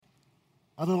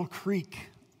A little creek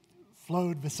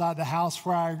flowed beside the house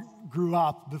where I grew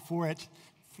up before it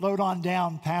flowed on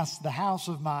down past the house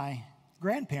of my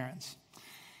grandparents.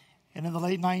 And in the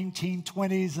late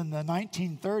 1920s and the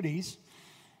 1930s,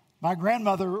 my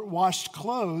grandmother washed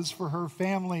clothes for her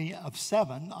family of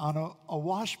 7 on a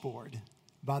washboard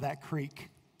by that creek.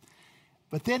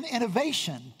 But then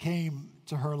innovation came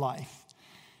to her life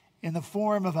in the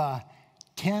form of a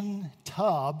tin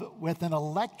tub with an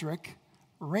electric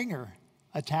wringer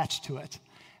attached to it.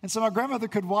 And so my grandmother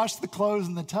could wash the clothes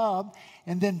in the tub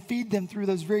and then feed them through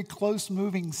those very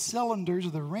close-moving cylinders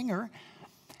of the wringer.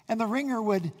 And the wringer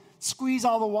would squeeze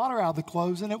all the water out of the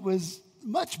clothes, and it was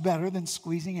much better than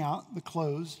squeezing out the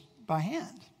clothes by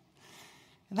hand.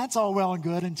 And that's all well and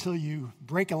good until you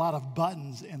break a lot of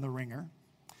buttons in the wringer,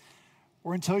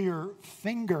 or until your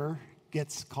finger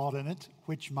gets caught in it,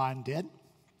 which mine did,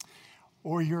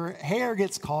 or your hair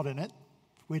gets caught in it,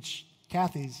 which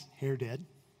Kathy's hair did.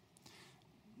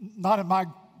 Not in my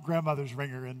grandmother's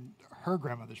wringer and her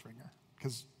grandmother's wringer,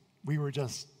 because we were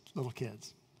just little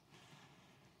kids.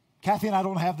 Kathy and I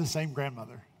don't have the same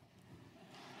grandmother.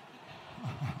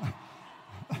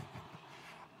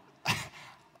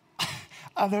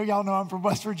 I know y'all know I'm from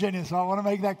West Virginia, so I want to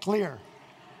make that clear.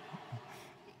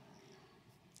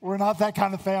 We're not that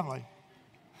kind of family.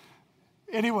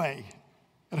 Anyway,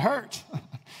 it hurt.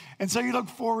 And so you look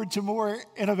forward to more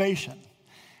innovation.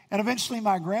 And eventually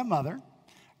my grandmother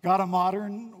got a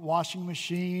modern washing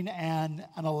machine and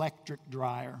an electric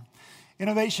dryer.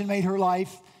 Innovation made her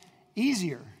life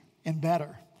easier and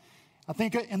better. I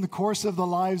think in the course of the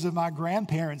lives of my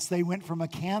grandparents, they went from a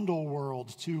candle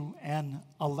world to an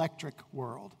electric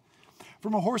world,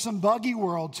 from a horse and buggy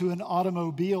world to an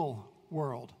automobile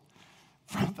world,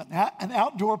 from an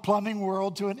outdoor plumbing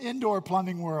world to an indoor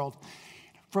plumbing world,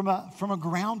 from a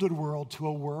grounded world to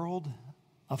a world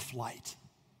of flight.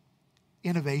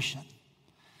 Innovation.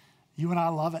 You and I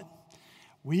love it.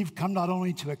 We've come not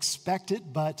only to expect it,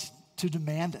 but to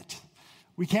demand it.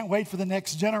 We can't wait for the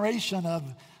next generation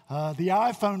of the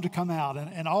iPhone to come out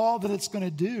and all that it's going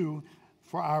to do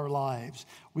for our lives.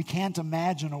 We can't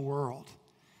imagine a world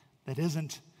that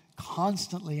isn't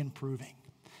constantly improving,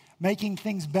 making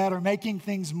things better, making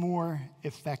things more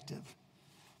effective.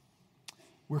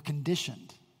 We're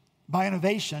conditioned by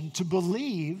innovation to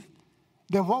believe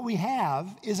that what we have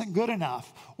isn't good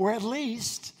enough, or at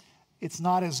least it's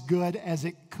not as good as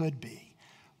it could be.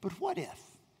 But what if?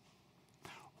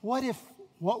 What if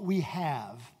what we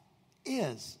have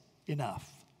is enough?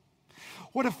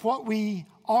 What if what we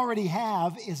already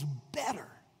have is better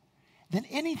than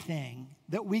anything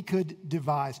that we could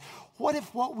devise? What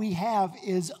if what we have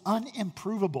is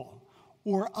unimprovable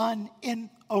or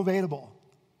uninnovatable?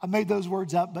 I made those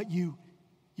words up, but you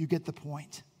get the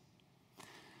point.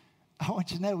 I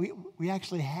want you to know we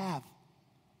actually have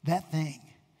that thing,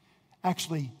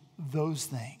 actually those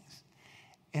things,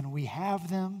 and we have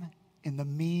them in the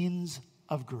means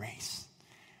of grace.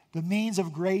 The means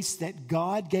of grace that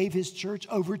God gave his church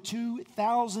over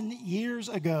 2,000 years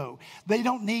ago. They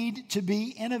don't need to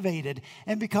be innovated.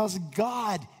 And because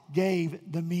God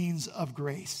gave the means of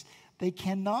grace, they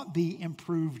cannot be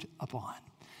improved upon.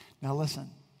 Now listen,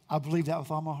 I believe that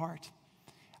with all my heart.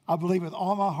 I believe with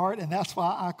all my heart, and that's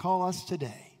why I call us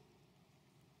today,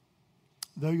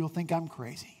 though you'll think I'm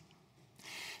crazy,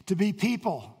 to be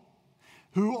people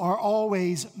who are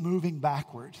always moving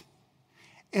backward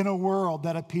in a world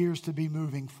that appears to be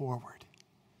moving forward.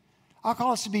 I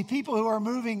call us to be people who are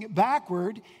moving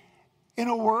backward in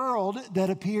a world that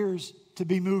appears to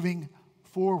be moving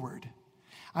forward.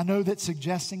 I know that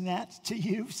suggesting that to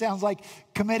you sounds like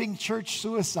committing church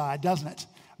suicide, doesn't it?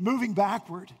 Moving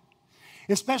backward,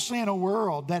 especially in a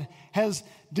world that has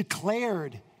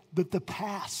declared that the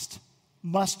past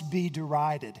must be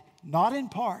derided, not in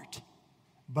part,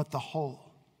 but the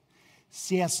whole.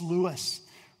 C.S. Lewis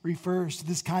refers to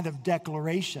this kind of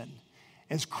declaration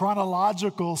as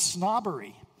chronological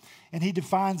snobbery, and he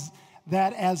defines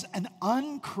that as an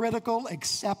uncritical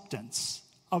acceptance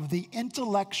of the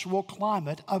intellectual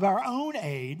climate of our own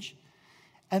age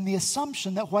and the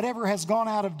assumption that whatever has gone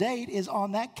out of date is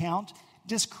on that count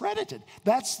discredited.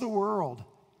 That's the world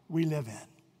we live in.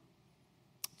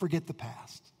 Forget the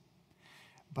past.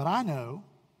 But I know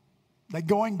that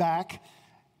going back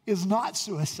is not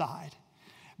suicide,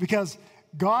 because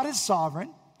God is sovereign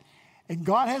and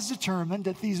God has determined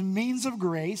that these means of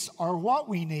grace are what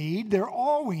we need. They're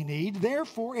all we need.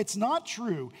 Therefore, it's not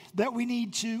true that we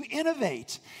need to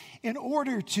innovate in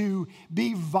order to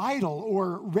be vital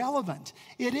or relevant.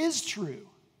 It is true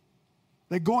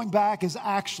that going back is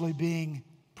actually being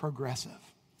progressive.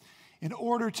 In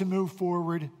order to move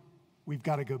forward, we've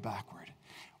got to go backward.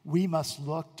 we must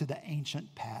look to the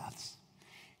ancient paths.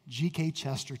 G.K.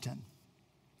 Chesterton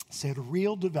said,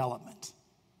 real development,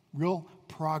 real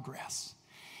progress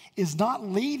is not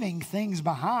leaving things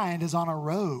behind as on a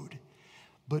road,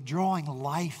 but drawing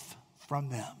life from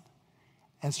them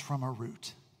as from a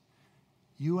root.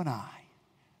 You and I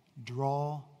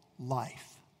draw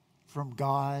life from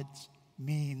God's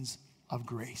means of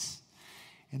grace.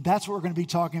 And that's what we're going to be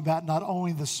talking about not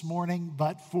only this morning,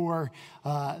 but for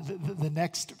the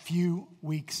next few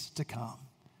weeks to come.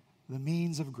 The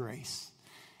means of grace.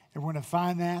 And we're going to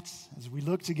find that as we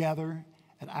look together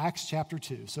at Acts chapter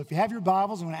 2. So if you have your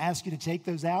Bibles, I'm going to ask you to take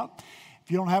those out.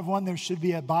 If you don't have one, there should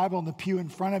be a Bible in the pew in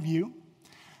front of you.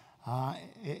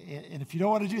 And if you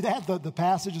don't want to do that, the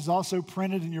passage is also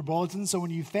printed in your bulletin. So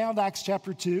when you found Acts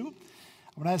chapter 2,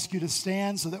 I'm going to ask you to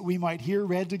stand so that we might hear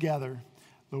read together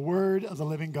the word of the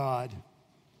living God.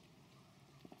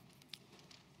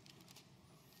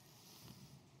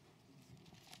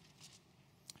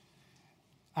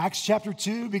 Acts chapter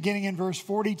 2, beginning in verse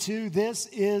 42, this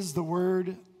is the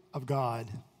word of God.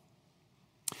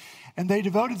 And they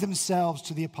devoted themselves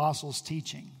to the apostles'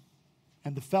 teaching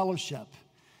and the fellowship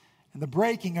and the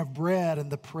breaking of bread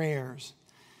and the prayers.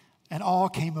 And awe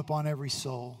came upon every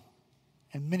soul.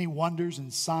 And many wonders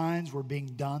and signs were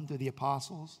being done through the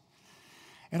apostles.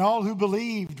 And all who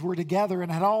believed were together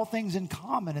and had all things in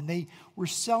common. And they were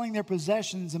selling their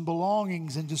possessions and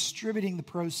belongings and distributing the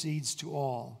proceeds to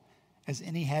all, as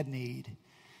any had need.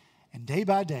 And day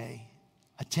by day,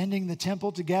 attending the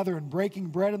temple together and breaking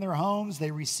bread in their homes,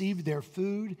 they received their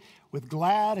food with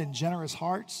glad and generous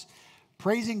hearts,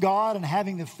 praising God and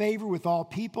having the favor with all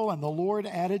people. And the Lord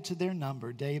added to their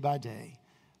number day by day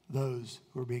those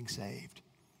who were being saved.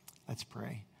 Let's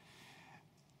pray.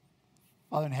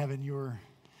 Father in heaven, your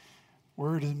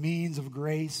word is a means of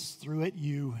grace. Through it,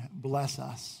 you bless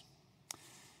us.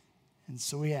 And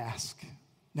so we ask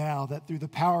now that through the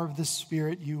power of the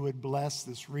Spirit, you would bless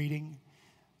this reading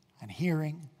and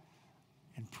hearing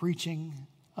and preaching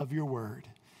of your word.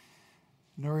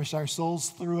 Nourish our souls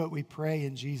through it, we pray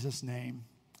in Jesus' name.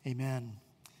 Amen.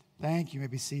 Thank you. You may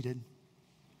be seated.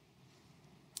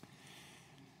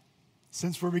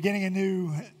 Since we're beginning a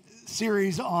new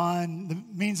series on the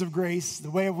means of grace, the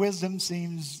way of wisdom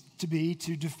seems to be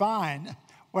to define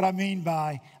what I mean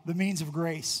by the means of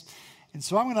grace. And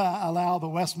so I'm going to allow the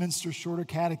Westminster Shorter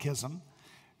Catechism,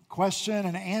 question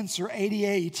and answer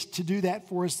 88, to do that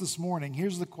for us this morning.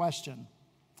 Here's the question.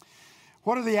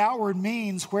 What are the outward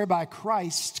means whereby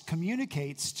Christ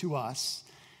communicates to us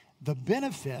the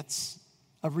benefits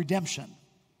of redemption?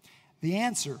 The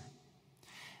answer.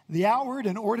 The outward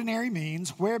and ordinary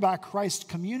means whereby Christ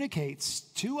communicates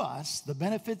to us the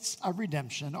benefits of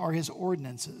redemption are his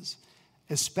ordinances,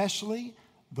 especially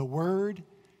the word,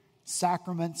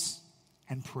 sacraments,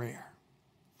 and prayer.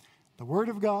 The word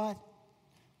of God,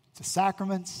 the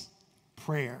sacraments,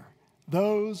 prayer.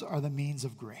 Those are the means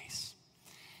of grace.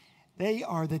 They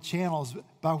are the channels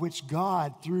by which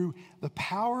God, through the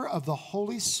power of the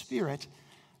Holy Spirit,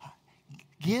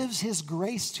 gives his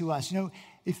grace to us. You know,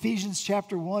 Ephesians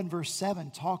chapter 1, verse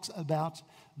 7 talks about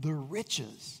the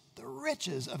riches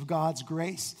of God's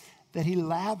grace that he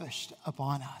lavished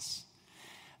upon us.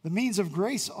 The means of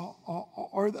grace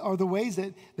are the ways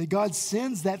that God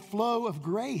sends that flow of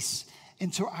grace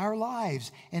into our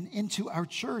lives and into our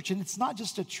church. And it's not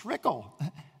just a trickle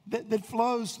that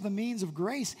flows to the means of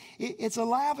grace. It's a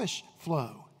lavish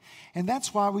flow. And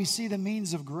that's why we see the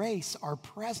means of grace are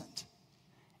present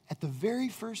at the very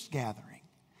first gathering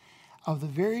of the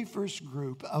very first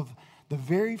group of the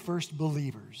very first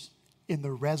believers in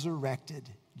the resurrected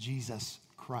Jesus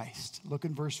Christ. Look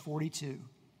in verse 42.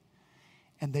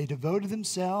 And they devoted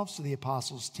themselves to the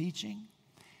apostles' teaching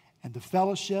and the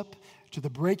fellowship, to the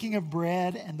breaking of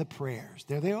bread and the prayers.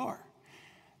 There they are.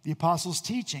 The apostles'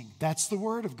 teaching, that's the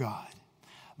word of God.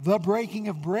 The breaking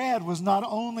of bread was not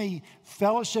only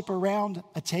fellowship around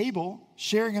a table,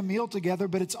 sharing a meal together,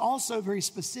 but it's also very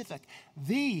specific.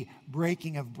 The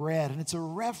breaking of bread, and it's a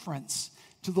reference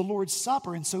to the Lord's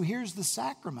Supper. And so here's the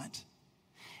sacrament.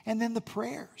 And then the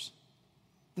prayers,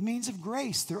 the means of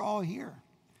grace, they're all here.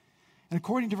 And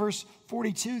according to verse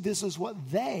 42, this is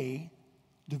what they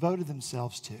devoted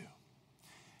themselves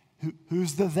to.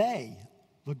 Who's the they?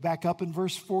 Look back up in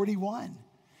verse 41.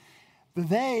 The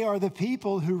they are the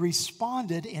people who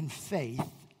responded in faith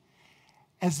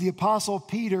as the Apostle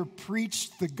Peter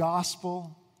preached the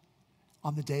gospel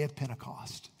on the day of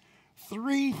Pentecost.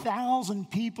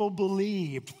 3,000 people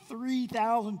believed.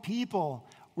 3,000 people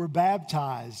were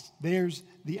baptized. There's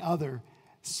the other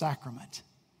sacrament.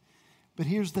 But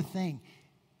here's the thing.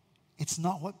 It's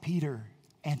not what Peter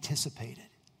anticipated.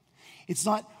 It's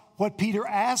not what Peter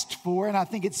asked for, and I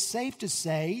think it's safe to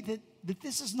say that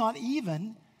this is not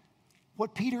even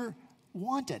what Peter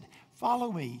wanted.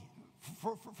 Follow me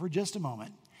for just a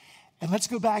moment. And let's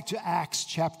go back to Acts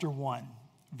chapter 1,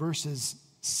 verses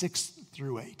 6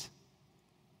 through 8.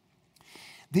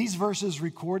 These verses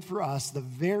record for us the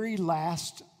very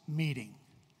last meeting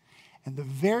and the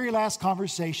very last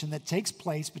conversation that takes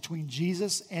place between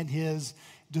Jesus and his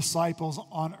disciples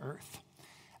on earth.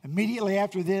 Immediately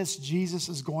after this, Jesus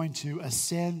is going to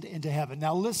ascend into heaven.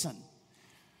 Now listen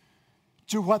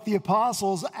to what the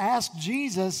apostles asked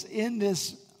Jesus in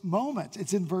this moment.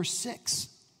 It's in verse 6.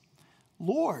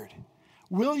 Lord,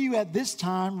 will you at this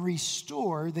time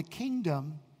restore the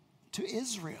kingdom to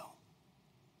Israel?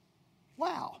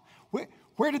 Wow.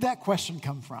 Where did that question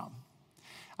come from?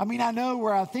 I mean, I know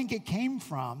where I think it came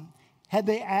from had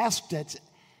they asked it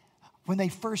when they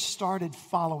first started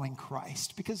following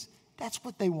Christ, because that's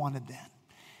what they wanted then.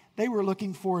 They were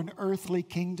looking for an earthly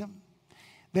kingdom.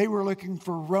 They were looking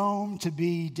for Rome to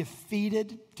be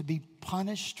defeated, to be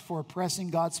punished for oppressing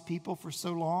God's people for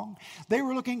so long. They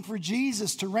were looking for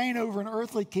Jesus to reign over an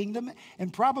earthly kingdom,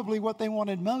 and probably what they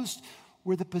wanted most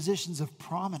were the positions of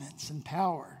prominence and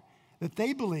power that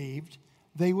they believed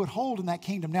they would hold in that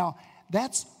kingdom. Now,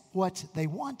 that's what they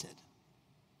wanted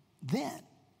then.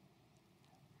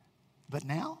 But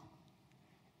now,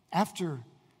 after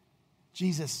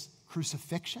Jesus'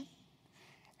 crucifixion,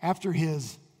 after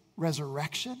his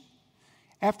resurrection,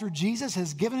 after Jesus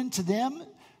has given to them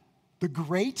the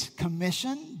Great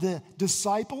Commission, the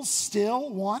disciples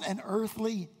still want an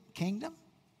earthly kingdom.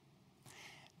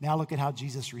 Now look at how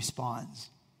Jesus responds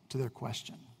to their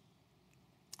question.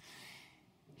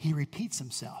 He repeats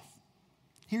himself.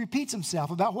 He repeats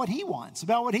himself about what he wants,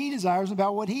 about what he desires,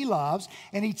 about what he loves,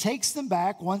 and he takes them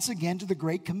back once again to the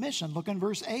Great Commission. Look in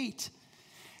verse 8.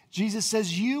 Jesus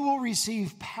says, you will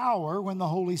receive power when the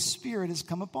Holy Spirit has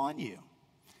come upon you.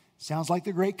 Sounds like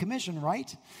the Great Commission,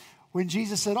 right? When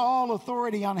Jesus said, all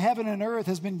authority on heaven and earth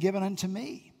has been given unto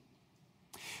me.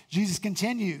 Jesus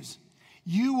continues,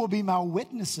 you will be my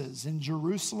witnesses in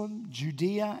Jerusalem,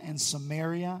 Judea, and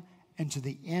Samaria, and to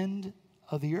the end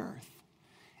of the earth.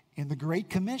 In the Great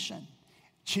Commission,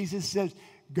 Jesus says,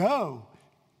 go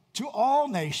to all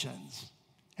nations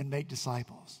and make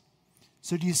disciples.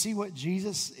 So do you see what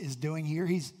Jesus is doing here?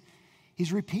 He's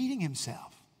repeating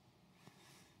himself.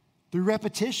 Through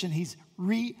repetition, he's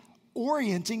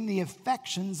reorienting the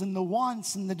affections and the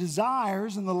wants and the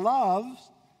desires and the loves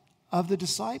of the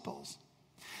disciples.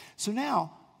 So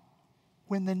now,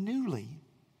 when the newly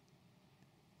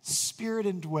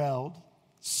Spirit-indwelled,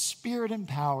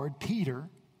 Spirit-empowered Peter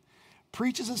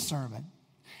preaches a sermon,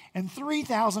 and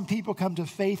 3,000 people come to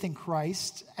faith in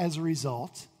Christ as a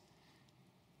result,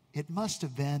 it must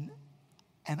have been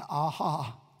an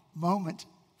aha moment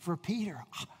for Peter.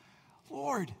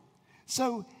 Lord,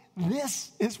 so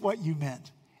this is what you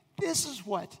meant. This is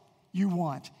what you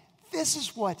want. This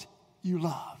is what you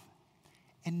love.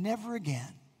 And never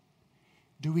again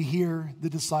do we hear the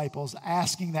disciples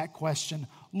asking that question,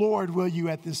 Lord, will you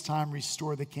at this time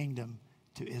restore the kingdom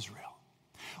to Israel?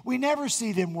 We never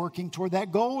see them working toward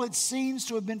that goal. It seems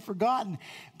to have been forgotten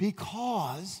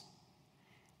because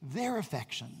their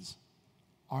affections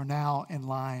are now in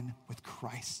line with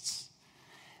Christ's.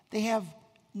 They have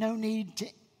no need to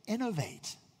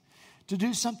innovate, to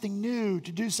do something new,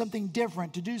 to do something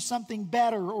different, to do something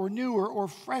better or newer or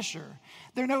fresher.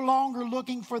 They're no longer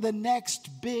looking for the next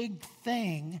big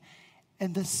thing,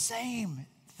 and the same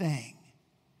thing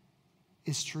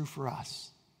is true for us.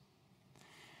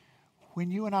 When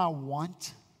you and I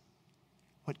want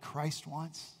what Christ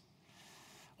wants,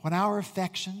 when our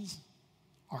affections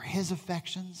are his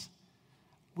affections,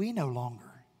 we no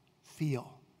longer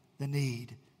feel the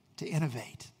need to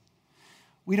innovate.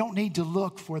 We don't need to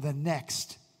look for the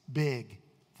next big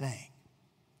thing.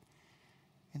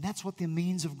 And that's what the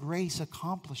means of grace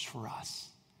accomplish for us.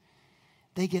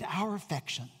 They get our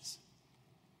affections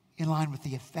in line with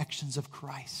the affections of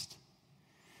Christ.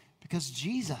 Because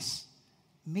Jesus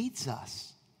meets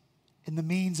us in the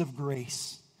means of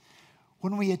grace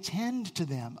when we attend to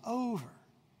them over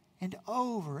and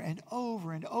over and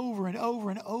over and over and over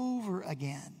and over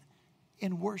again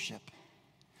in worship.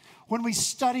 When we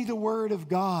study the Word of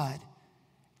God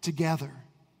together.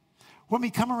 When we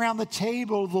come around the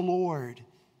table of the Lord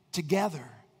together.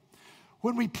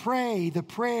 When we pray the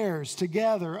prayers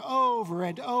together over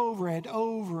and over and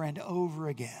over and over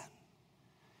again.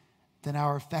 Then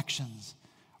our affections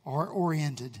are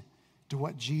oriented to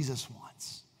what Jesus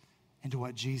wants and to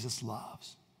what Jesus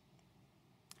loves.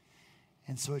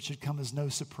 And so it should come as no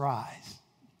surprise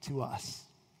to us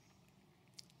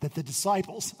that the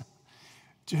disciples,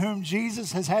 to whom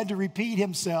Jesus has had to repeat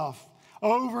himself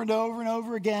over and over and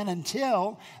over again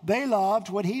until they loved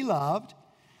what he loved,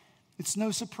 it's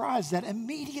no surprise that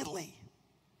immediately,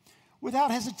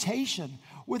 without hesitation,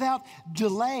 without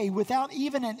delay, without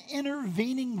even an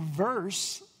intervening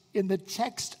verse in the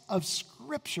text of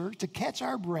Scripture to catch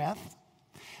our breath,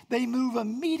 they move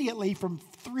immediately from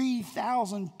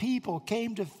 3,000 people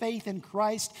came to faith in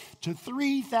Christ to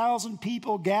 3,000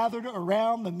 people gathered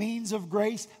around the means of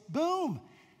grace. Boom!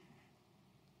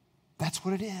 That's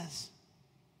what it is.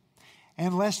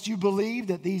 And lest you believe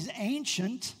that these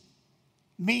ancient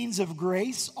means of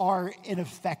grace are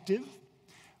ineffective,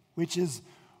 which is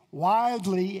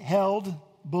widely held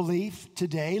belief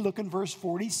today, look in verse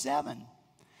 47.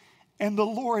 And the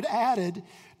Lord added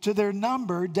to their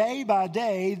number day by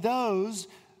day those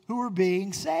who were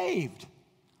being saved.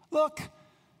 Look,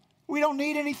 we don't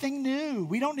need anything new.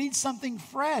 We don't need something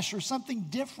fresh or something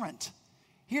different.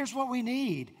 Here's what we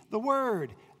need: the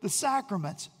Word, the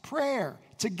sacraments, prayer,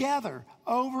 together,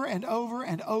 over and over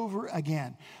and over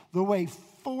again. The way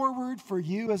forward for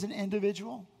you as an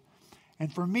individual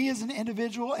and for me as an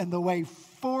individual, and the way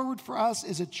forward for us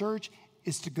as a church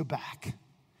is to go back.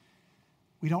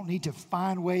 We don't need to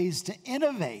find ways to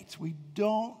innovate. We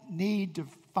don't need to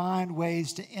find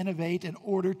ways to innovate in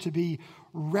order to be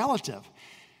relative,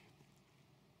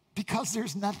 because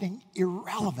there's nothing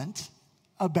irrelevant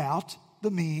about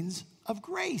the means of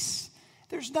grace.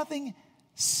 There's nothing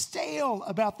stale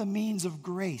about the means of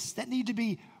grace that need to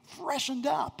be freshened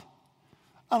up.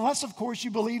 Unless, of course,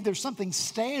 you believe there's something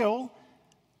stale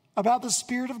about the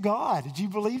Spirit of God. Do you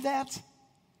believe that?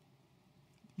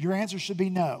 Your answer should be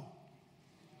no.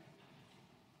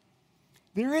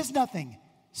 There is nothing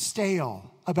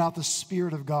stale about the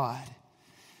Spirit of God.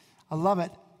 I love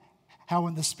it how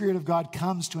when the Spirit of God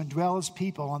comes to indwell his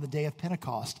people on the day of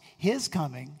Pentecost, his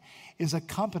coming is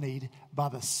accompanied by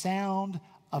the sound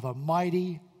of a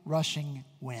mighty rushing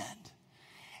wind.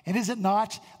 And is it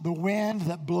not the wind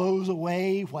that blows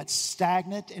away what's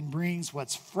stagnant and brings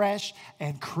what's fresh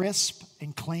and crisp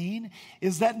and clean?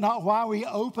 Is that not why we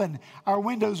open our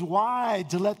windows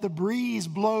wide to let the breeze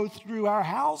blow through our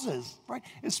houses, right?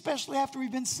 Especially after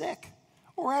we've been sick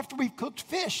or after we've cooked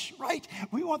fish, right?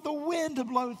 We want the wind to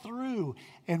blow through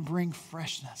and bring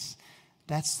freshness.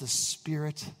 That's the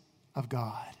Spirit of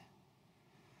God.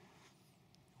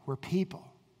 We're people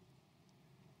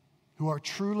who are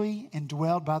truly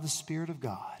indwelled by the Spirit of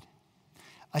God.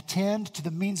 Attend to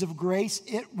the means of grace.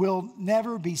 It will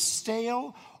never be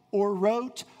stale or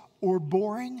rote or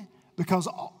boring, because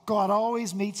God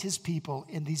always meets his people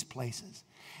in these places.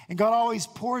 And God always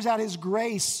pours out his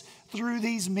grace through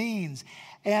these means.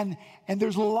 And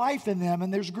there's life in them,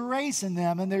 and there's grace in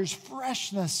them, and there's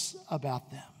freshness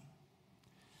about them.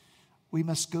 We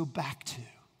must go back to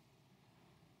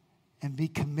and be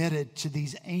committed to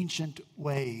these ancient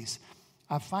ways.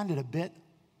 I find it a bit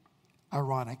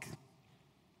ironic,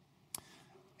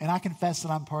 and I confess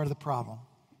that I'm part of the problem.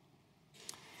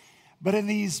 But in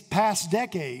these past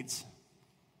decades,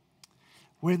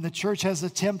 when the church has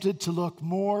attempted to look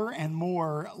more and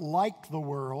more like the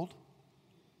world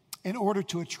in order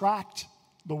to attract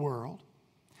the world,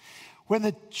 when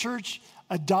the church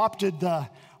adopted the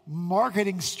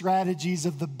marketing strategies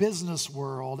of the business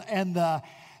world and the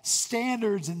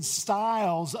standards and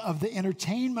styles of the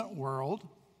entertainment world,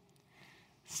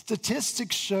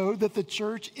 statistics show that the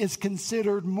church is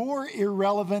considered more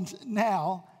irrelevant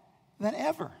now than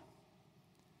ever.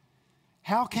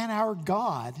 How can our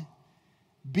God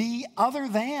be other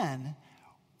than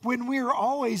when we are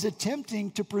always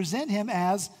attempting to present him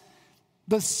as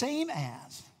the same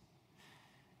as,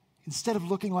 instead of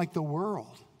looking like the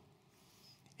world?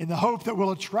 In the hope that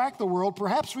we'll attract the world,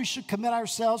 perhaps we should commit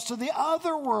ourselves to the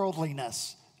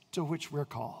otherworldliness to which we're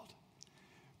called.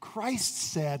 Christ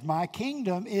said, "My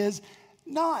kingdom is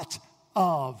not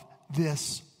of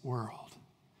this world."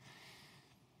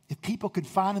 If people could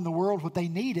find in the world what they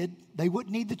needed, they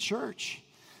wouldn't need the church.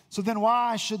 So then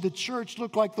why should the church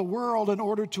look like the world in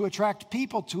order to attract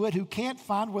people to it who can't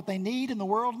find what they need in the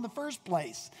world in the first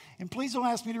place? And please don't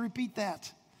ask me to repeat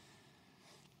that.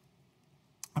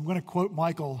 I'm going to quote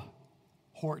Michael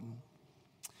Horton.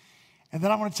 And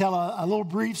then I'm going to tell a little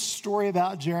brief story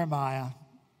about Jeremiah.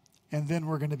 And then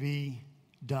we're going to be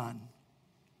done,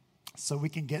 so we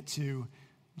can get to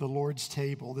the Lord's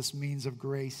table, this means of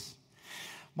grace.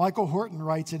 Michael Horton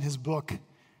writes in his book,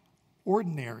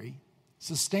 Ordinary,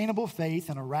 Sustainable Faith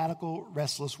in a Radical,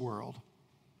 Restless World.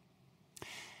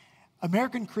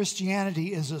 American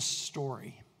Christianity is a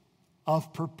story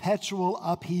of perpetual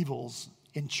upheavals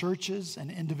in churches and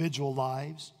individual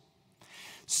lives.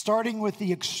 starting with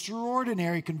the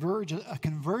extraordinary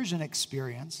conversion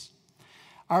experience,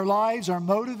 our lives are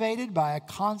motivated by a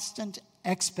constant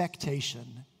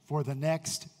expectation for the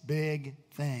next big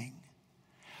thing.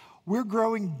 We're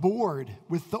growing bored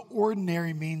with the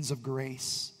ordinary means of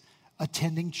grace,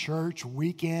 attending church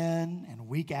week in and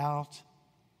week out.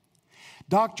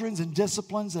 Doctrines and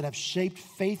disciplines that have shaped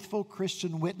faithful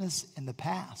Christian witness in the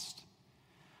past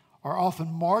are often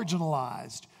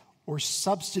marginalized or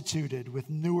substituted with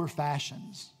newer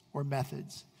fashions or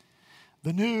methods.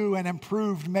 The new and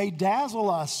improved may dazzle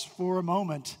us for a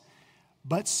moment,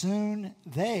 but soon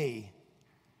they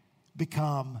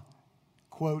become,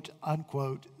 quote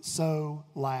unquote, so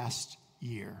last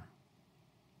year.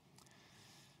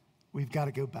 We've got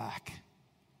to go back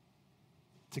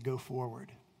to go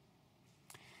forward.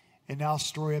 And now,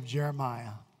 story of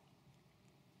Jeremiah.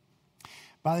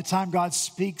 By the time God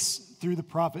speaks through the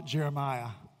prophet Jeremiah,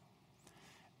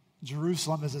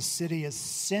 Jerusalem is a city is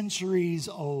centuries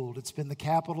old. It's been the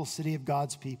capital city of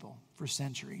God's people for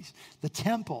centuries. The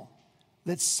temple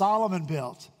that Solomon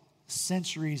built,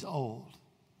 centuries old.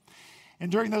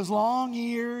 And during those long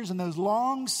years and those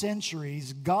long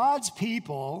centuries, God's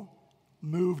people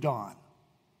moved on.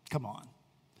 Come on.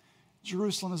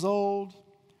 Jerusalem is old.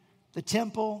 The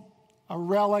temple, a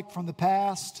relic from the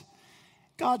past.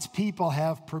 God's people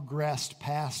have progressed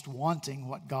past wanting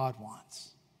what God wants.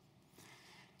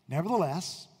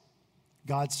 Nevertheless,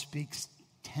 God speaks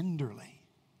tenderly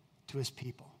to his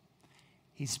people.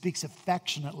 He speaks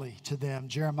affectionately to them.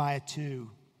 Jeremiah 2,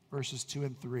 verses 2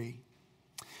 and 3.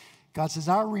 God says,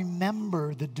 I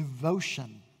remember the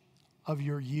devotion of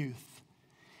your youth,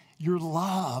 your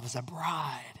love as a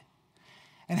bride,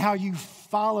 and how you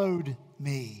followed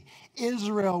me.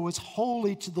 Israel was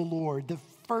holy to the Lord, the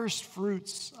first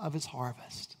fruits of his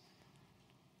harvest.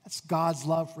 That's God's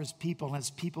love for his people and his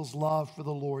people's love for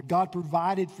the Lord. God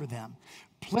provided for them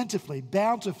plentifully,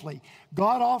 bountifully.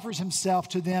 God offers himself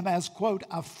to them as, quote,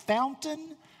 a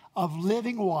fountain of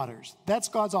living waters. That's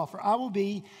God's offer. I will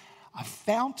be a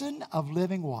fountain of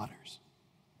living waters.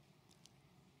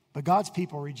 But God's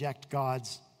people reject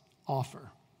God's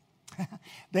offer.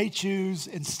 They choose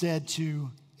instead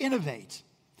to innovate,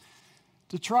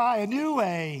 to try a new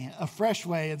way, a fresh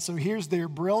way. And so here's their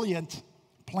brilliant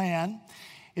plan.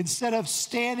 Instead of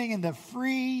standing in the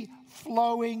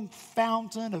free-flowing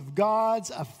fountain of God's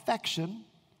affection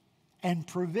and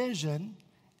provision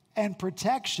and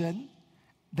protection,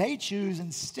 they choose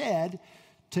instead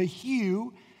to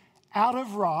hew out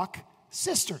of rock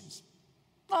cisterns.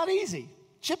 Not easy.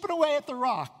 Chipping away at the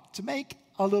rock to make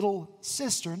a little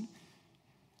cistern,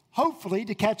 hopefully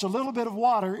to catch a little bit of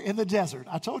water in the desert.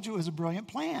 I told you it was a brilliant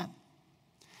plan.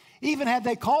 Even had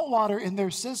they caught water in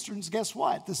their cisterns, guess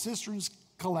what? The cisterns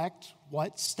collect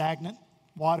what stagnant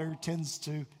water tends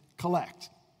to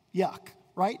collect. Yuck,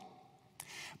 right?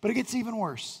 But it gets even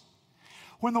worse.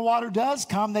 When the water does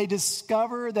come, they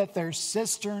discover that their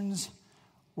cisterns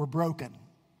were broken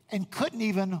and couldn't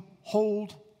even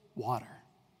hold water.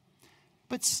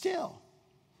 But still,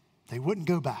 they wouldn't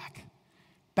go back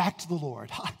to the Lord.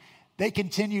 They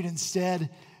continued instead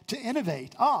to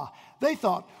innovate. They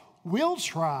thought, we'll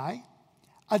try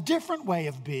a different way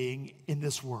of being in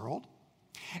this world.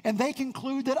 And they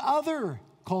conclude that other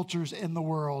cultures in the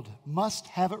world must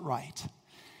have it right.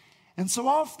 And so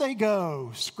off they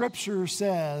go, Scripture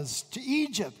says, to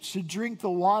Egypt to drink the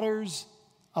waters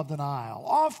of the Nile.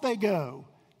 Off they go,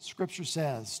 Scripture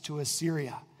says, to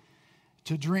Assyria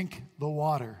to drink the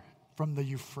water from the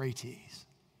Euphrates.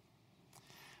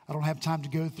 I don't have time to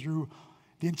go through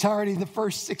the entirety of the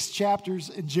first 6 chapters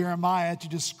in Jeremiah to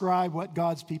describe what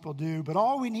God's people do, but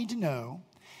all we need to know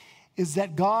is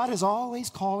that God is always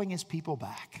calling his people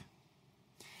back.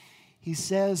 He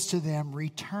says to them,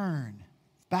 return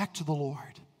back to the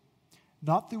Lord,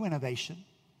 not through innovation,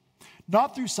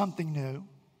 not through something new,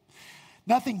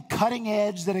 nothing cutting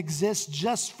edge that exists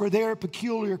just for their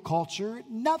peculiar culture,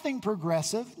 nothing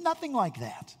progressive, nothing like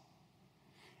that.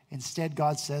 Instead,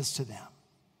 God says to them,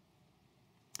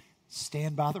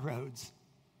 stand by the roads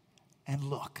and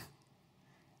look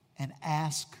and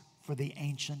ask for the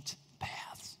ancient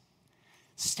paths.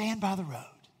 Stand by the road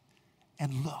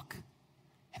and look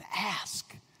and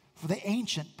ask for the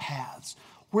ancient paths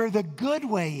where the good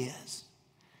way is,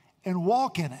 and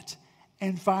walk in it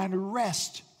and find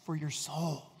rest for your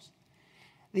souls.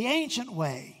 The ancient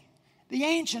way, the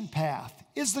ancient path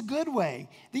is the good way.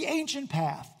 The ancient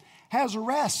path has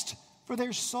rest for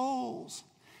their souls.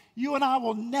 You and I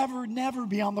will never, never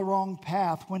be on the wrong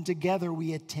path when together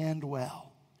we attend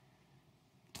well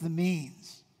to the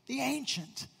means, the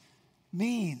ancient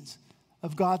means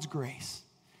of God's grace.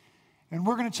 And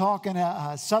we're going to talk in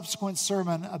a subsequent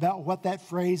sermon about what that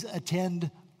phrase attend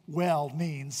well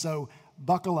means. So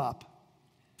buckle up.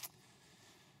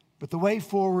 But the way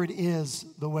forward is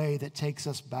the way that takes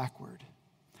us backward.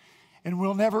 And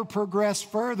we'll never progress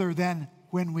further than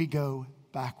when we go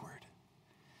backward.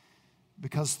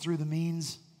 Because through the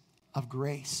means of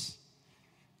grace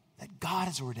that God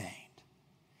has ordained,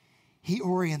 He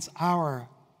orients our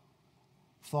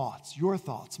thoughts, your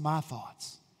thoughts, my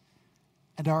thoughts,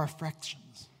 and our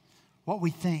affections, what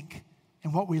we think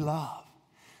and what we love,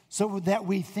 so that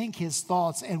we think His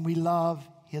thoughts and we love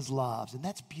His loves. And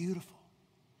that's beautiful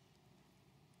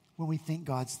when we think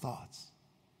God's thoughts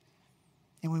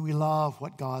and when we love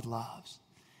what God loves.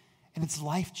 And it's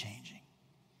life-changing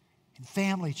and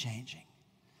family-changing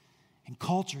and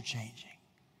culture-changing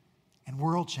and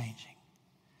world-changing.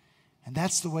 And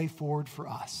that's the way forward for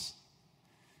us.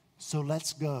 So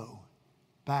let's go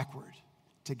backward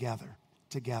together.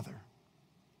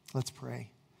 Let's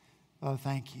pray. Father,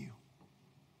 thank you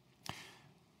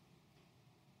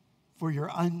for your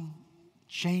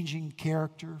unchanging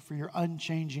character, for your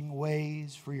unchanging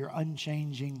ways, for your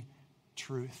unchanging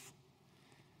truth.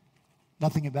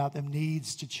 Nothing about them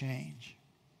needs to change.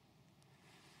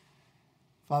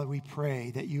 Father, we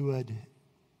pray that you would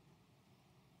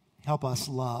help us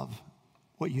love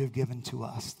what you have given to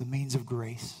us, the means of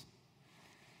grace,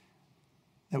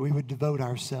 that we would devote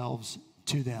ourselves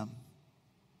to them,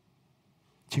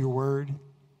 to your word,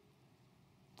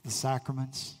 to the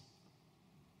sacraments,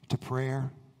 to prayer.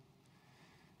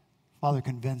 Father,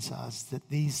 convince us that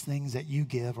these things that you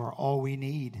give are all we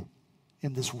need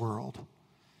in this world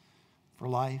for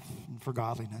life and for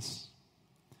godliness.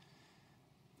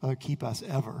 Father, keep us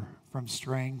ever from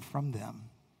straying from them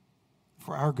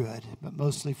for our good, but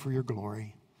mostly for your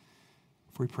glory.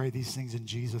 For we pray these things in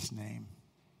Jesus' name.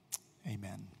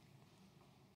 Amen.